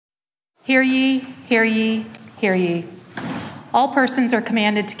Hear ye, hear ye, hear ye. All persons are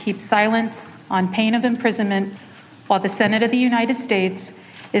commanded to keep silence on pain of imprisonment while the Senate of the United States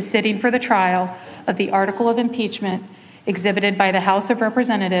is sitting for the trial of the article of impeachment exhibited by the House of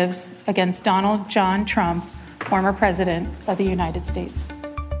Representatives against Donald John Trump, former President of the United States.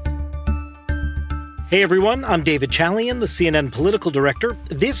 Hey everyone, I'm David Chalian, the CNN political director.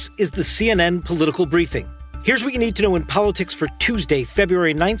 This is the CNN Political Briefing. Here's what you need to know in politics for Tuesday,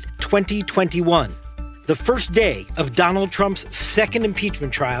 February 9th, 2021. The first day of Donald Trump's second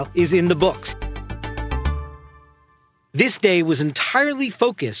impeachment trial is in the books. This day was entirely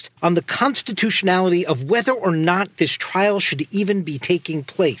focused on the constitutionality of whether or not this trial should even be taking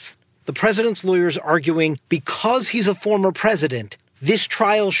place. The president's lawyers arguing because he's a former president, this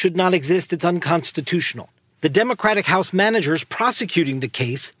trial should not exist, it's unconstitutional. The Democratic House managers prosecuting the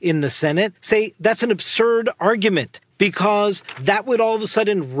case in the Senate say that's an absurd argument because that would all of a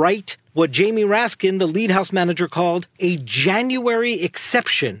sudden write what Jamie Raskin, the lead House manager, called a January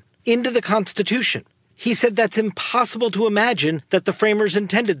exception into the Constitution. He said that's impossible to imagine that the framers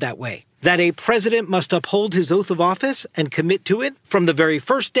intended that way, that a president must uphold his oath of office and commit to it from the very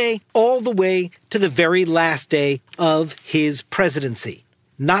first day all the way to the very last day of his presidency.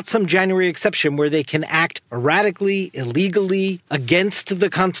 Not some January exception where they can act erratically, illegally, against the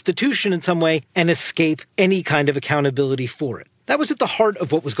Constitution in some way and escape any kind of accountability for it. That was at the heart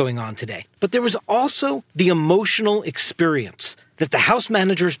of what was going on today. But there was also the emotional experience that the House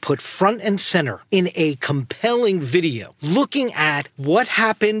managers put front and center in a compelling video looking at what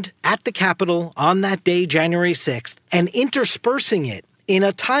happened at the Capitol on that day, January 6th, and interspersing it in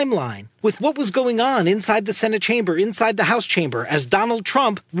a timeline with what was going on inside the Senate chamber, inside the House chamber, as Donald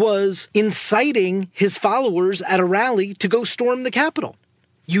Trump was inciting his followers at a rally to go storm the Capitol.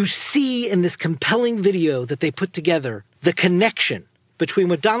 You see in this compelling video that they put together the connection between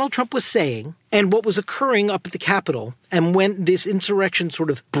what Donald Trump was saying and what was occurring up at the Capitol and when this insurrection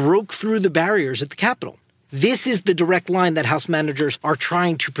sort of broke through the barriers at the Capitol. This is the direct line that House managers are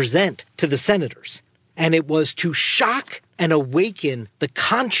trying to present to the senators. And it was to shock and awaken the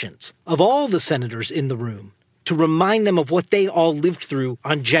conscience of all the senators in the room to remind them of what they all lived through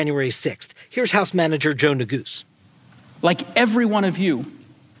on January 6th. Here's House Manager Joe Neguse. Like every one of you,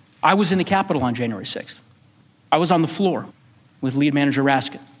 I was in the Capitol on January 6th. I was on the floor with lead manager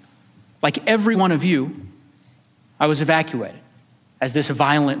Raskin. Like every one of you, I was evacuated as this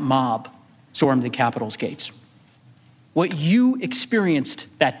violent mob stormed the Capitol's gates. What you experienced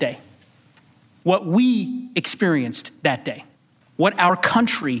that day, what we experienced that day, what our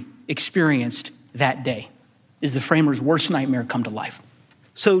country experienced that day is the framers' worst nightmare come to life.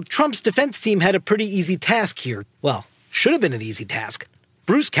 So Trump's defense team had a pretty easy task here. Well, should have been an easy task.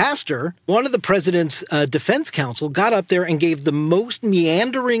 Bruce Castor, one of the president's defense counsel, got up there and gave the most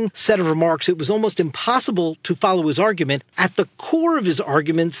meandering set of remarks. It was almost impossible to follow his argument. At the core of his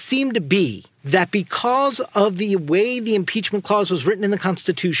argument seemed to be that because of the way the impeachment clause was written in the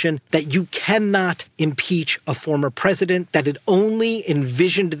Constitution, that you cannot impeach a former president, that it only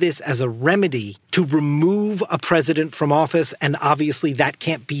envisioned this as a remedy to remove a president from office, and obviously that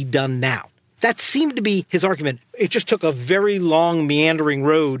can't be done now. That seemed to be his argument. It just took a very long, meandering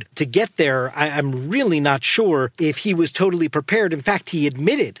road to get there. I'm really not sure if he was totally prepared. In fact, he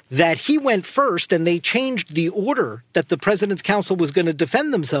admitted that he went first and they changed the order that the president's counsel was going to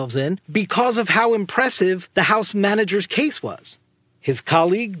defend themselves in because of how impressive the House manager's case was. His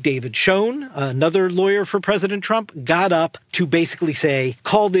colleague, David Schoen, another lawyer for President Trump, got up to basically say,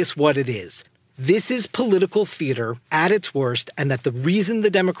 call this what it is. This is political theater at its worst, and that the reason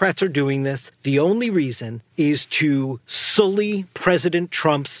the Democrats are doing this, the only reason, is to sully President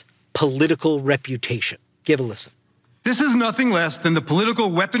Trump's political reputation. Give a listen. This is nothing less than the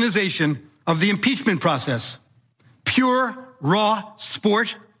political weaponization of the impeachment process. Pure, raw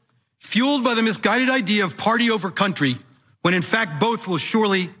sport, fueled by the misguided idea of party over country, when in fact both will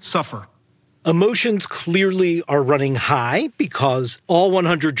surely suffer. Emotions clearly are running high because all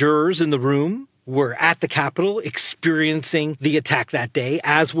 100 jurors in the room were at the Capitol experiencing the attack that day,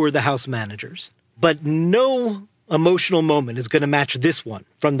 as were the House managers. But no emotional moment is going to match this one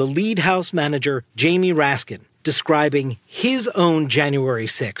from the lead House manager, Jamie Raskin, describing his own January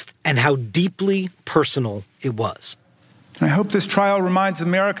 6th and how deeply personal it was. I hope this trial reminds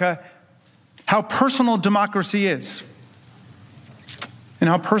America how personal democracy is, and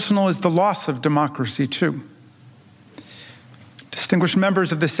how personal is the loss of democracy, too. Distinguished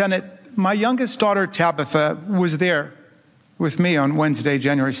members of the Senate, my youngest daughter, Tabitha, was there with me on Wednesday,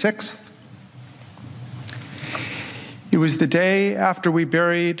 January 6th. It was the day after we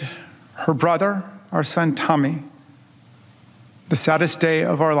buried her brother, our son Tommy, the saddest day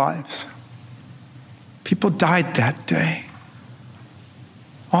of our lives. People died that day.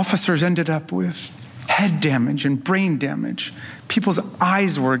 Officers ended up with head damage and brain damage. People's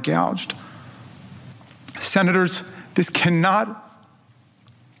eyes were gouged. Senators, this cannot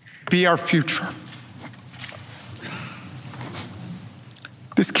be our future.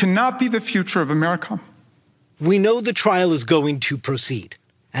 This cannot be the future of America. We know the trial is going to proceed,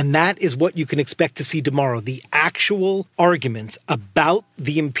 and that is what you can expect to see tomorrow. The actual arguments about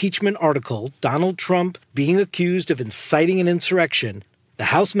the impeachment article, Donald Trump being accused of inciting an insurrection. The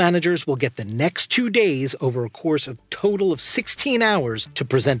House managers will get the next 2 days over a course of total of 16 hours to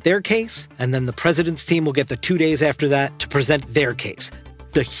present their case, and then the president's team will get the 2 days after that to present their case.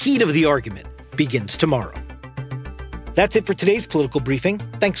 The heat of the argument begins tomorrow. That's it for today's political briefing.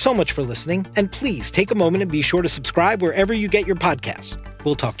 Thanks so much for listening, and please take a moment and be sure to subscribe wherever you get your podcasts.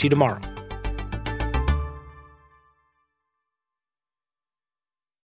 We'll talk to you tomorrow.